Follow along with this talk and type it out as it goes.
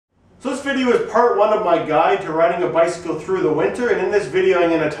this video is part one of my guide to riding a bicycle through the winter, and in this video I'm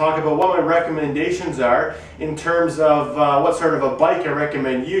going to talk about what my recommendations are in terms of what sort of a bike I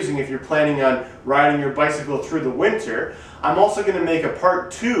recommend using if you're planning on riding your bicycle through the winter. I'm also going to make a part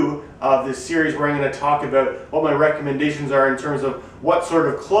two of this series where I'm going to talk about what my recommendations are in terms of what sort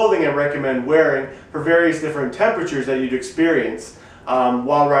of clothing I recommend wearing for various different temperatures that you'd experience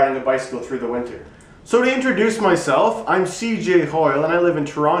while riding a bicycle through the winter. So to introduce myself, I'm cjhoyle and I live in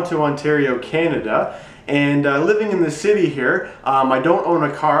Toronto, Ontario, Canada. And living in the city here, I don't own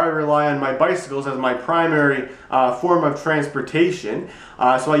a car. I rely on my bicycles as my primary form of transportation.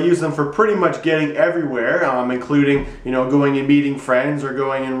 So I use them for pretty much getting everywhere, including going and meeting friends or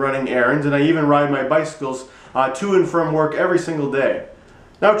going and running errands. And I even ride my bicycles to and from work every single day.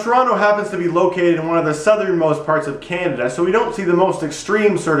 Now, Toronto happens to be located in one of the southernmost parts of Canada, so we don't see the most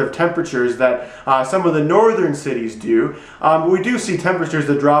extreme sort of temperatures that some of the northern cities do. But we do see temperatures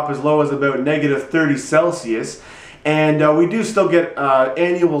that drop as low as about -30 Celsius, and we do still get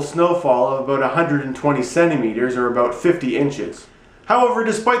annual snowfall of about 120 centimeters or about 50 inches. However,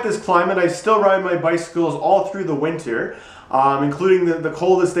 despite this climate, I still ride my bicycles all through the winter. Including the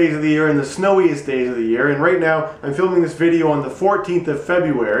coldest days of the year and the snowiest days of the year. And right now I'm filming this video on the 14th of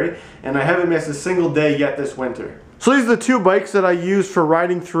February and I haven't missed a single day yet this winter. So these are the two bikes that I use for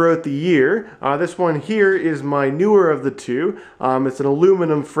riding throughout the year. This one here is my newer of the two. It's an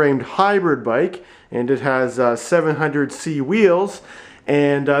aluminum framed hybrid bike and it has 700C wheels.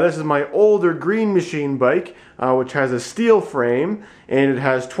 And this is my older Green Machine bike, which has a steel frame and it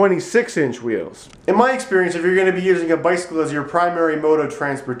has 26-inch wheels. In my experience, if you're going to be using a bicycle as your primary mode of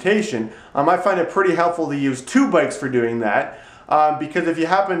transportation, I find it pretty helpful to use two bikes for doing that. Because if you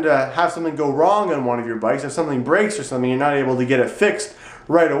happen to have something go wrong on one of your bikes, if something breaks or something, you're not able to get it fixed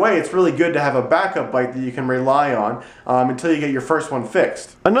right away, it's really good to have a backup bike that you can rely on until you get your first one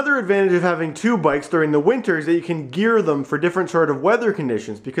fixed. Another advantage of having two bikes during the winter is that you can gear them for different sort of weather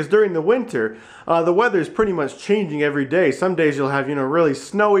conditions, because during the winter the weather is pretty much changing every day. Some days you'll have really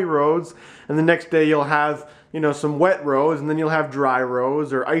snowy roads, and the next day you'll have some wet roads, and then you'll have dry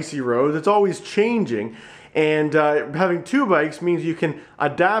roads or icy roads. It's always changing. And having two bikes means you can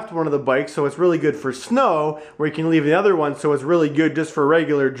adapt one of the bikes so it's really good for snow, where you can leave the other one so it's really good just for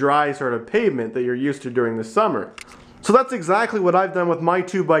regular dry sort of pavement that you're used to during the summer. So that's exactly what I've done with my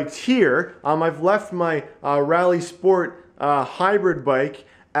two bikes here. I've left my Rally Sport hybrid bike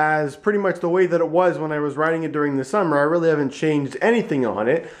as pretty much the way that it was when I was riding it during the summer. I really haven't changed anything on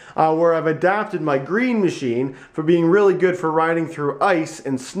it, where I've adapted my Green Machine for being really good for riding through ice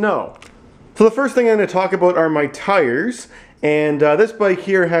and snow. So the first thing I'm going to talk about are my tires, and this bike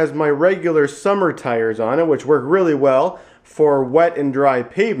here has my regular summer tires on it, which work really well for wet and dry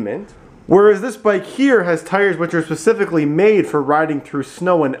pavement, whereas this bike here has tires which are specifically made for riding through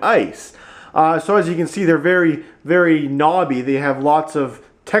snow and ice. So as you can see, they're very, very knobby. They have lots of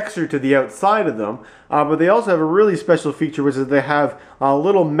texture to the outside of them, but they also have a really special feature, which is they have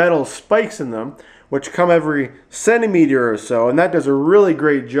little metal spikes in them which come every centimeter or so, and that does a really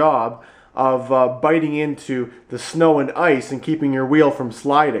great job of biting into the snow and ice and keeping your wheel from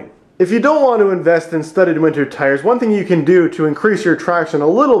sliding. If you don't want to invest in studded winter tires, one thing you can do to increase your traction a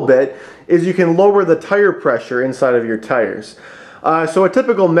little bit is you can lower the tire pressure inside of your tires. So a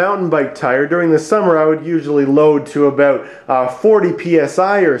typical mountain bike tire during the summer I would usually load to about 40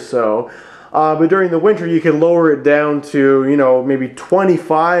 psi or so. But during the winter you can lower it down to maybe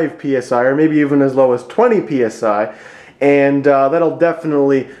 25 psi or maybe even as low as 20 psi. And that'll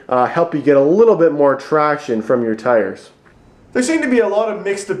definitely help you get a little bit more traction from your tires. There seem to be a lot of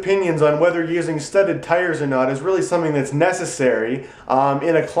mixed opinions on whether using studded tires or not is really something that's necessary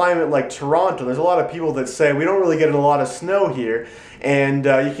in a climate like Toronto. There's a lot of people that say we don't really get a lot of snow here and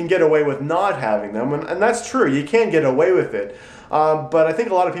you can get away with not having them, and that's true, you can get away with it. But I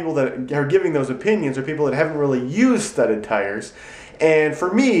think a lot of people that are giving those opinions are people that haven't really used studded tires. And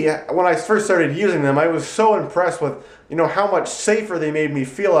for me, when I first started using them, I was so impressed with how much safer they made me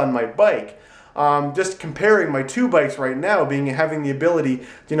feel on my bike. Just comparing my two bikes right now, having the ability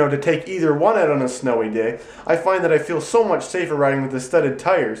to take either one out on a snowy day, I find that I feel so much safer riding with the studded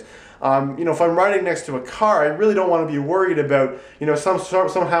tires. If I'm riding next to a car, I really don't want to be worried about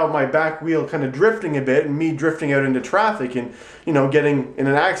somehow my back wheel kind of drifting a bit and me drifting out into traffic and getting in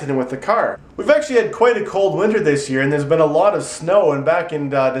an accident with the car. We've actually had quite a cold winter this year, and there's been a lot of snow, and back in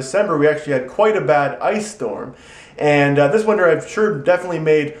December we actually had quite a bad ice storm. And this winter I've definitely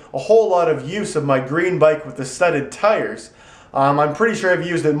made a whole lot of use of my green bike with the studded tires. I'm pretty sure I've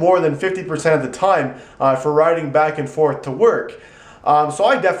used it more than 50% of the time for riding back and forth to work. So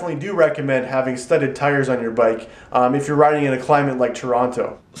I definitely do recommend having studded tires on your bike if you're riding in a climate like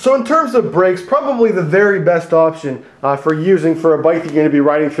Toronto. So in terms of brakes, probably the very best option for using for a bike that you're going to be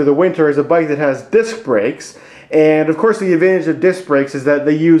riding through the winter is a bike that has disc brakes. And of course the advantage of disc brakes is that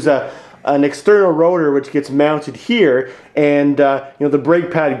they use an external rotor which gets mounted here, and the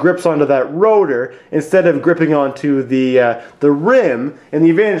brake pad grips onto that rotor instead of gripping onto the rim. And the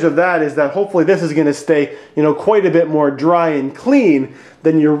advantage of that is that hopefully this is going to stay quite a bit more dry and clean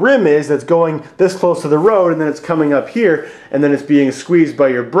than your rim is, that's going this close to the road and then it's coming up here and then it's being squeezed by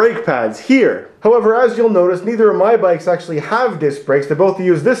your brake pads here. However, as you'll notice, neither of my bikes actually have disc brakes. They both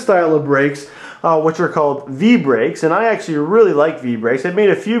use this style of brakes, which are called V-brakes, and I actually really like V-brakes. I've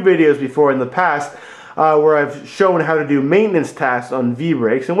made a few videos before in the past where I've shown how to do maintenance tasks on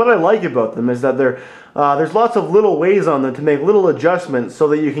V-brakes, and what I like about them is that there's lots of little ways on them to make little adjustments so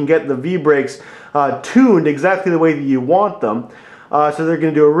that you can get the V-brakes tuned exactly the way that you want them. So they're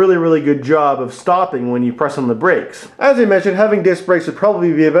going to do a really, really good job of stopping when you press on the brakes. As I mentioned, having disc brakes would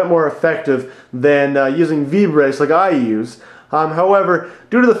probably be a bit more effective than using V-brakes like I use. However,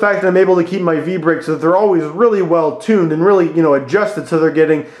 due to the fact that I'm able to keep my V-brakes so that they're always really well tuned and really adjusted so they're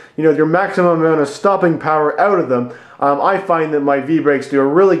getting your maximum amount of stopping power out of them, I find that my V-brakes do a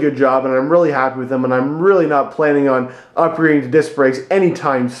really good job and I'm really happy with them, and I'm really not planning on upgrading to disc brakes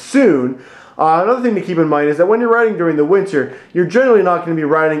anytime soon. Another thing to keep in mind is that when you're riding during the winter, you're generally not going to be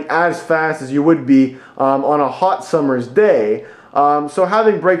riding as fast as you would be on a hot summer's day. So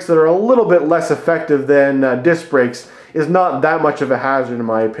having brakes that are a little bit less effective than disc brakes is not that much of a hazard in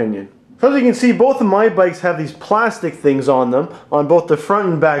my opinion. So as you can see, both of my bikes have these plastic things on them, on both the front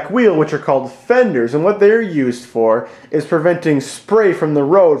and back wheel, which are called fenders, and what they're used for is preventing spray from the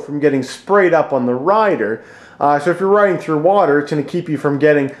road from getting sprayed up on the rider. So if you're riding through water, it's going to keep you from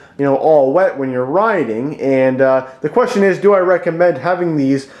getting all wet when you're riding. And the question is, do I recommend having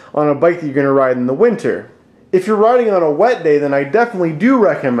these on a bike that you're going to ride in the winter? If you're riding on a wet day, then I definitely do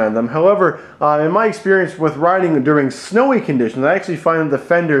recommend them. However, in my experience with riding during snowy conditions, I actually find that the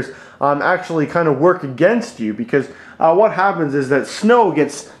fenders actually kind of work against you, because what happens is that snow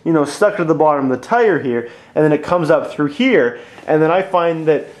gets stuck to the bottom of the tire here, and then it comes up through here, and then I find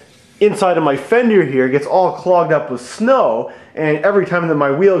that inside of my fender here gets all clogged up with snow, and every time that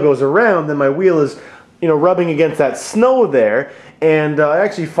my wheel goes around, then my wheel is rubbing against that snow there, and I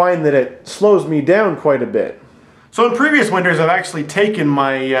actually find that it slows me down quite a bit. So in previous winters, I've actually taken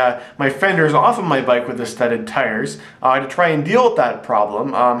my fenders off of my bike with the studded tires to try and deal with that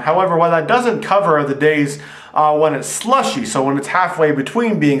problem. However, what that doesn't cover are the days when it's slushy. So when it's halfway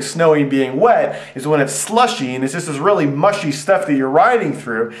between being snowy and being wet is when it's slushy, and it's just this really mushy stuff that you're riding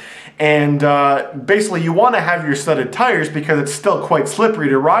through. And basically you want to have your studded tires because it's still quite slippery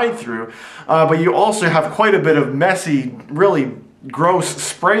to ride through, but you also have quite a bit of messy, really gross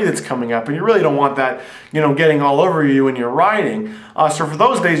spray that's coming up, and you really don't want that getting all over you when you're riding. So for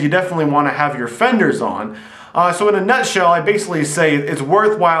those days you definitely want to have your fenders on. So in a nutshell, I basically say it's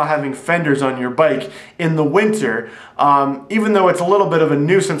worthwhile having fenders on your bike in the winter, even though it's a little bit of a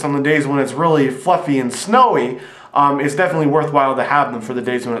nuisance on the days when it's really fluffy and snowy. It's definitely worthwhile to have them for the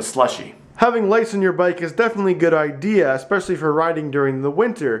days when it's slushy. Having lights on your bike is definitely a good idea, especially for riding during the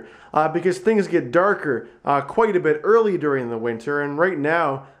winter, because things get darker quite a bit early during the winter, and right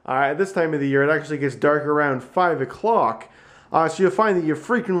now, at this time of the year, it actually gets dark around 5 o'clock, so you'll find that you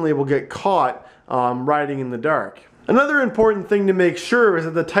frequently will get caught riding in the dark. Another important thing to make sure is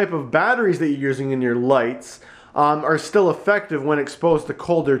that the type of batteries that you're using in your lights are still effective when exposed to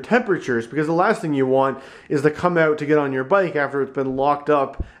colder temperatures, because the last thing you want is to come out to get on your bike after it's been locked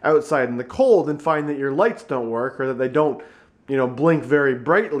up outside in the cold and find that your lights don't work, or that they don't blink very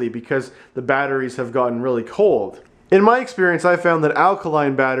brightly because the batteries have gotten really cold. In my experience, I found that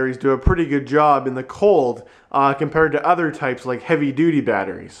alkaline batteries do a pretty good job in the cold compared to other types like heavy-duty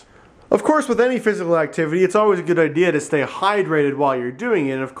batteries. Of course, with any physical activity, it's always a good idea to stay hydrated while you're doing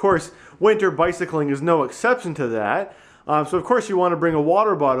it, and of course, winter bicycling is no exception to that. So of course you want to bring a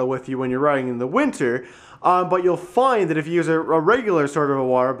water bottle with you when you're riding in the winter, but you'll find that if you use a regular sort of a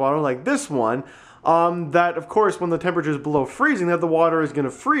water bottle like this one, that of course when the temperature is below freezing, that the water is going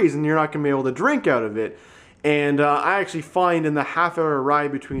to freeze and you're not going to be able to drink out of it. And I actually find in the half-hour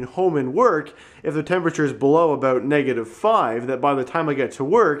ride between home and work, if the temperature is below about -5, that by the time I get to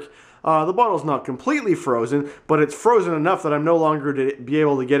work, the bottle's not completely frozen, but it's frozen enough that I'm no longer to be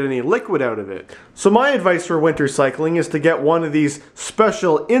able to get any liquid out of it. So my advice for winter cycling is to get one of these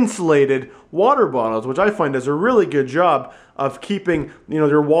special insulated water bottles, which I find does a really good job of keeping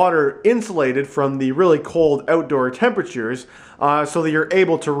your water insulated from the really cold outdoor temperatures, so that you're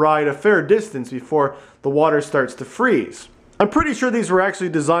able to ride a fair distance before the water starts to freeze. I'm pretty sure these were actually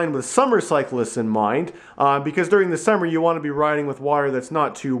designed with summer cyclists in mind, because during the summer you want to be riding with water that's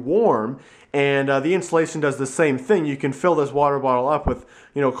not too warm, and the insulation does the same thing. You can fill this water bottle up with,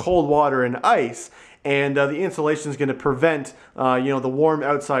 cold water and ice, and the insulation is going to prevent, the warm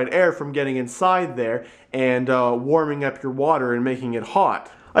outside air from getting inside there and warming up your water and making it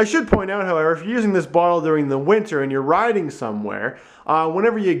hot. I should point out, however, if you're using this bottle during the winter and you're riding somewhere,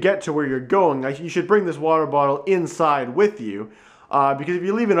 whenever you get to where you're going, you should bring this water bottle inside with you, because if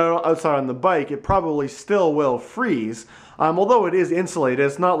you leave it outside on the bike, it probably still will freeze. Although it is insulated,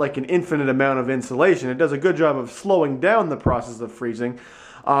 it's not like an infinite amount of insulation. It does a good job of slowing down the process of freezing,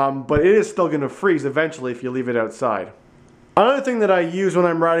 but it is still going to freeze eventually if you leave it outside. Another thing that I use when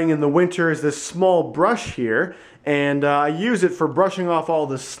I'm riding in the winter is this small brush here, and I use it for brushing off all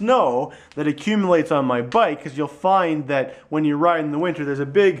the snow that accumulates on my bike, because you'll find that when you ride in the winter there's a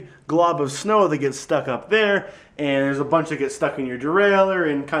big glob of snow that gets stuck up there, and there's a bunch that get stuck in your derailleur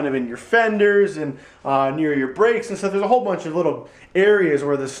and kind of in your fenders and near your brakes and stuff. There's a whole bunch of little areas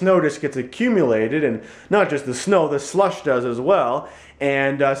where the snow just gets accumulated, and not just the snow, the slush does as well.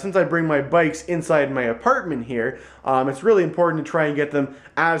 And since I bring my bikes inside my apartment here, it's really important to try and get them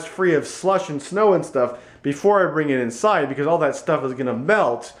as free of slush and snow and stuff before I bring it inside, because all that stuff is going to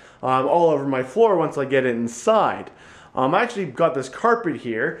melt all over my floor once I get it inside. I actually got this carpet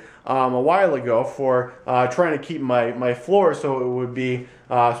here a while ago for trying to keep my floor so it would be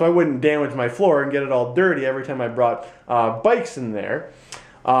so I wouldn't damage my floor and get it all dirty every time I brought bikes in there.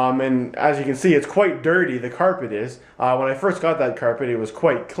 And as you can see, it's quite dirty, the carpet is. When I first got that carpet, it was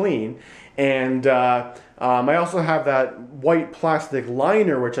quite clean. And I also have that white plastic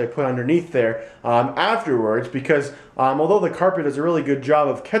liner which I put underneath there afterwards, because although the carpet does a really good job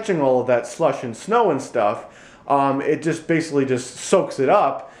of catching all of that slush and snow and stuff, it just basically just soaks it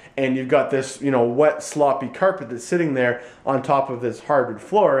up, and you've got this wet, sloppy carpet that's sitting there on top of this hardwood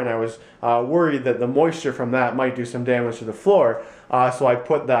floor. And I was worried that the moisture from that might do some damage to the floor, so I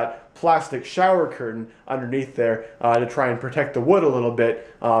put that plastic shower curtain underneath there to try and protect the wood a little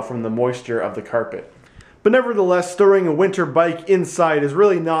bit from the moisture of the carpet. But nevertheless, storing a winter bike inside is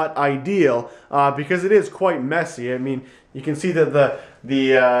really not ideal because it is quite messy. I mean, you can see that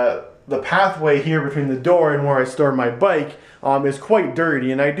the pathway here between the door and where I store my bike is quite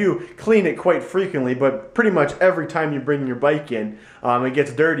dirty, and I do clean it quite frequently, but pretty much every time you bring your bike in, it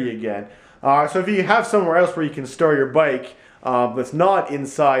gets dirty again. So if you have somewhere else where you can store your bike that's not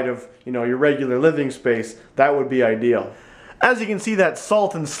inside of your regular living space, that would be ideal. As you can see, that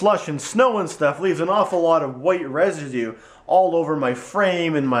salt and slush and snow and stuff leaves an awful lot of white residue all over my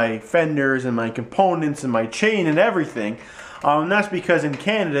frame and my fenders and my components and my chain and everything. And that's because in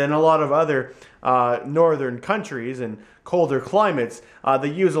Canada and a lot of other northern countries and colder climates, they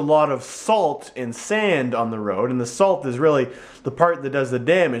use a lot of salt and sand on the road, and the salt is really the part that does the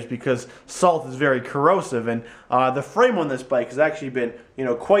damage, because salt is very corrosive. And the frame on this bike has actually been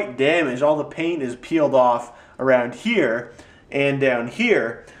quite damaged. All the paint is peeled off around here and down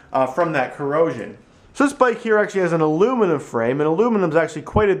here from that corrosion. So this bike here actually has an aluminum frame, and aluminum is actually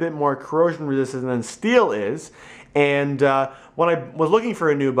quite a bit more corrosion resistant than steel is. And when I was looking for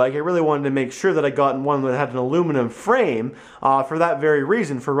a new bike, I really wanted to make sure that I got one that had an aluminum frame for that very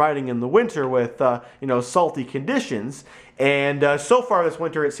reason, for riding in the winter with salty conditions. And so far this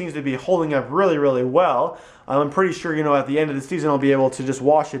winter it seems to be holding up really, really well. I'm pretty sure at the end of the season I'll be able to just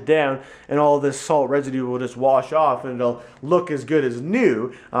wash it down, and all of this salt residue will just wash off, and it'll look as good as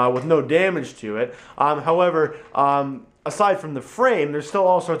new with no damage to it. However, aside from the frame, there's still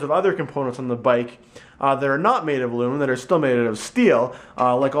all sorts of other components on the bike that are not made of aluminum, that are still made of steel,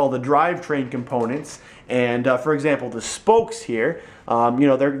 like all the drivetrain components. And for example, the spokes here,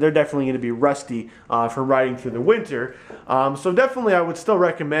 they're definitely going to be rusty for riding through the winter. So definitely I would still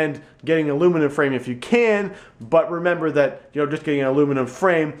recommend getting an aluminum frame if you can, but remember that just getting an aluminum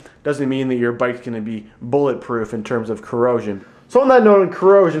frame doesn't mean that your bike's going to be bulletproof in terms of corrosion. So on that note on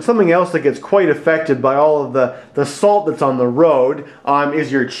corrosion, something else that gets quite affected by all of the salt that's on the road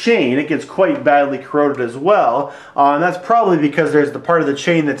is your chain. It gets quite badly corroded as well, and that's probably because there's the part of the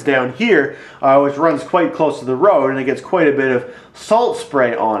chain that's down here which runs quite close to the road, and it gets quite a bit of salt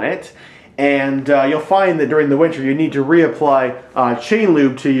spray on it. And you'll find that during the winter you need to reapply chain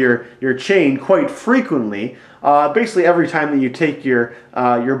lube to your chain quite frequently. Basically every time that you take your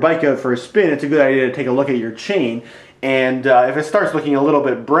bike out for a spin, it's a good idea to take a look at your chain. And if it starts looking a little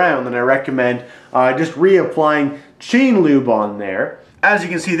bit brown, then I recommend just reapplying chain lube on there. As you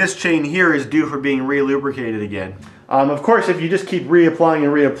can see, this chain here is due for being re-lubricated again. Of course, if you just keep reapplying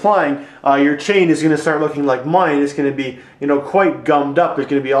and reapplying, your chain is going to start looking like mine. It's going to be, quite gummed up. There's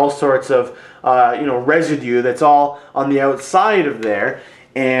going to be all sorts of, residue that's all on the outside of there.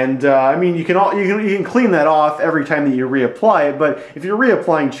 And I mean, you can clean that off every time that you reapply it. But if you're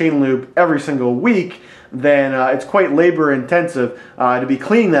reapplying chain lube every single week, then it's quite labor intensive to be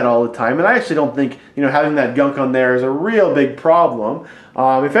cleaning that all the time. And I actually don't think having that gunk on there is a real big problem.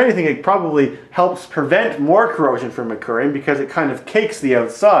 If anything, it probably helps prevent more corrosion from occurring because it kind of cakes the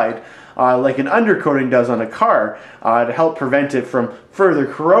outside like an undercoating does on a car to help prevent it from further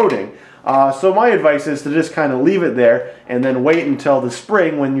corroding. So my advice is to just kind of leave it there and then wait until the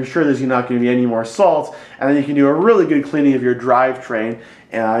spring when you're sure there's not going to be any more salts, and then you can do a really good cleaning of your drivetrain,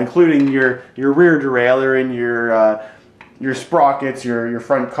 including your rear derailleur and your sprockets, your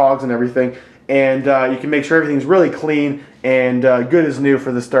front cogs and everything, and you can make sure everything's really clean and good as new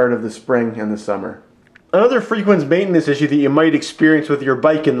for the start of the spring and the summer. Another frequent maintenance issue that you might experience with your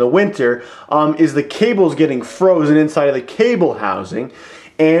bike in the winter is the cables getting frozen inside of the cable housing.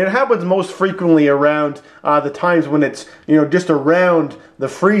 And it happens most frequently around the times when it's just around the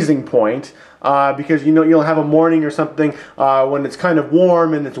freezing point, because you'll have a morning or something when it's kind of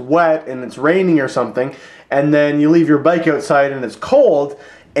warm and it's wet and it's raining or something, and then you leave your bike outside and it's cold,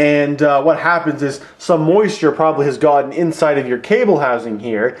 and what happens is some moisture probably has gotten inside of your cable housing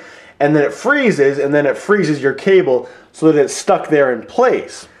here, and then it freezes, and then it freezes your cable so that it's stuck there in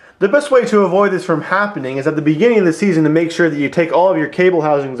place. The best way to avoid this from happening is at the beginning of the season to make sure that you take all of your cable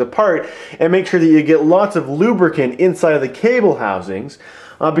housings apart and make sure that you get lots of lubricant inside of the cable housings,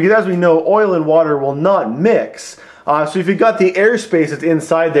 because as we know, oil and water will not mix. So if you've got the airspace that's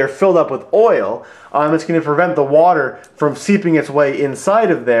inside there filled up with oil, it's going to prevent the water from seeping its way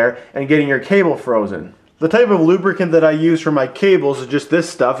inside of there and getting your cable frozen. The type of lubricant that I use for my cables is just this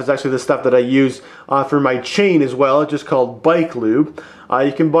stuff. It's actually the stuff that I use for my chain as well. It's just called bike lube.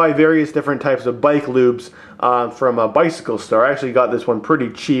 You can buy various different types of bike lubes from a bicycle store. I actually got this one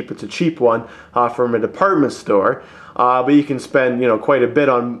pretty cheap. It's a cheap one from a department store. But you can spend quite a bit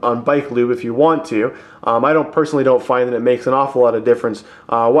on bike lube if you want to. I personally don't find that it makes an awful lot of difference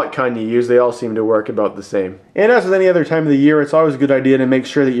what kind you use. They all seem to work about the same. And as with any other time of the year, it's always a good idea to make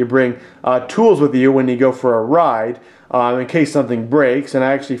sure that you bring tools with you when you go for a ride in case something breaks. And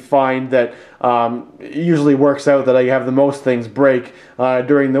I actually find that it usually works out that I have the most things break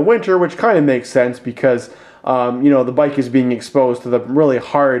during the winter, which kind of makes sense because the bike is being exposed to the really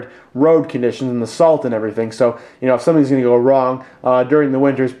hard road conditions and the salt and everything. So, if something's going to go wrong during the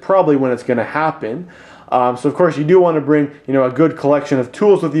winter is probably when it's going to happen. So of course you do want to bring, a good collection of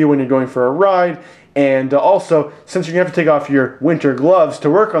tools with you when you're going for a ride. And also, since you're going to have to take off your winter gloves to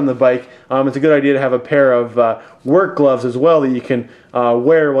work on the bike, it's a good idea to have a pair of work gloves as well that you can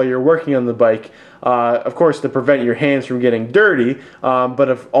wear while you're working on the bike. Of course, to prevent your hands from getting dirty,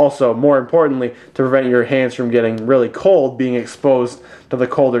 but also, more importantly, to prevent your hands from getting really cold, being exposed to the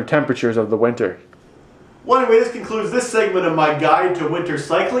colder temperatures of the winter. Well, anyway, this concludes this segment of my guide to winter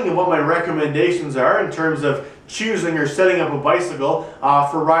cycling and what my recommendations are in terms of choosing or setting up a bicycle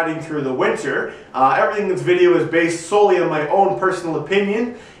for riding through the winter. Everything in this video is based solely on my own personal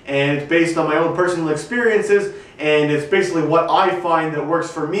opinion, and it's based on my own personal experiences, and it's basically what I find that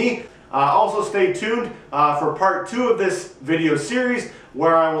works for me. Also stay tuned for part 2 of this video series,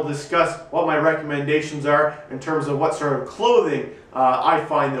 where I will discuss what my recommendations are in terms of what sort of clothing I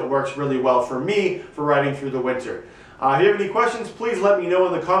find that works really well for me for riding through the winter. If you have any questions, please let me know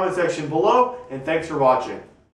in the comment section below, and thanks for watching.